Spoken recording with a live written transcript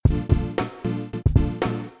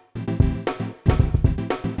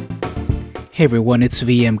Hey everyone, it's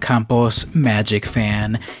VM Campos, Magic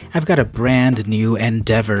fan. I've got a brand new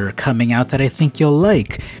endeavor coming out that I think you'll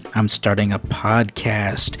like. I'm starting a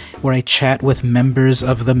podcast where I chat with members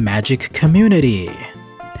of the Magic community.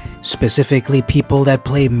 Specifically people that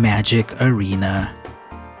play Magic Arena.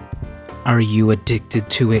 Are you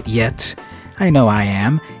addicted to it yet? I know I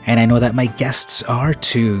am, and I know that my guests are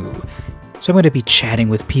too. So I'm going to be chatting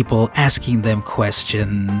with people, asking them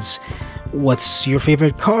questions. What's your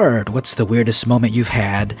favorite card? What's the weirdest moment you've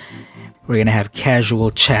had? We're going to have casual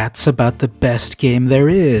chats about the best game there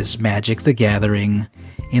is, Magic the Gathering,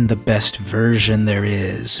 in the best version there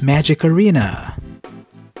is, Magic Arena.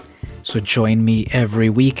 So join me every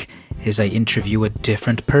week as I interview a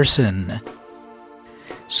different person.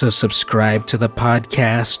 So subscribe to the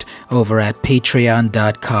podcast over at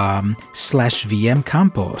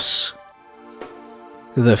patreon.com/vmcampos.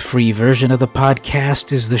 The free version of the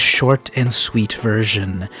podcast is the short and sweet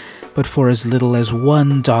version, but for as little as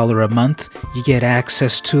 $1 a month, you get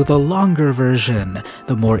access to the longer version,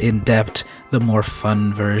 the more in-depth, the more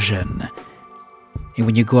fun version. And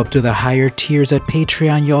when you go up to the higher tiers at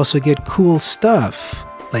Patreon, you also get cool stuff,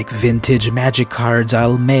 like vintage Magic cards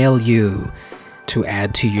I'll mail you to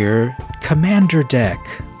add to your Commander deck,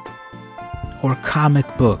 or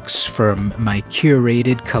comic books from my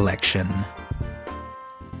curated collection.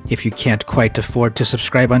 If you can't quite afford to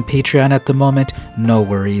subscribe on Patreon at the moment, no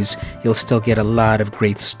worries. You'll still get a lot of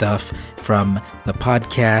great stuff, from the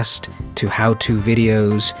podcast to how-to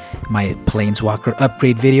videos. My Planeswalker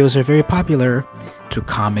upgrade videos are very popular, to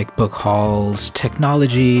comic book hauls,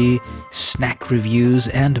 technology, snack reviews,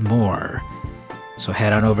 and more. So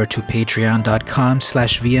head on over to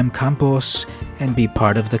patreon.com/vmcampos and be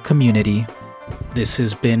part of the community. This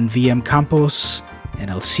has been VM Campos,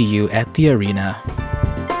 and I'll see you at the arena.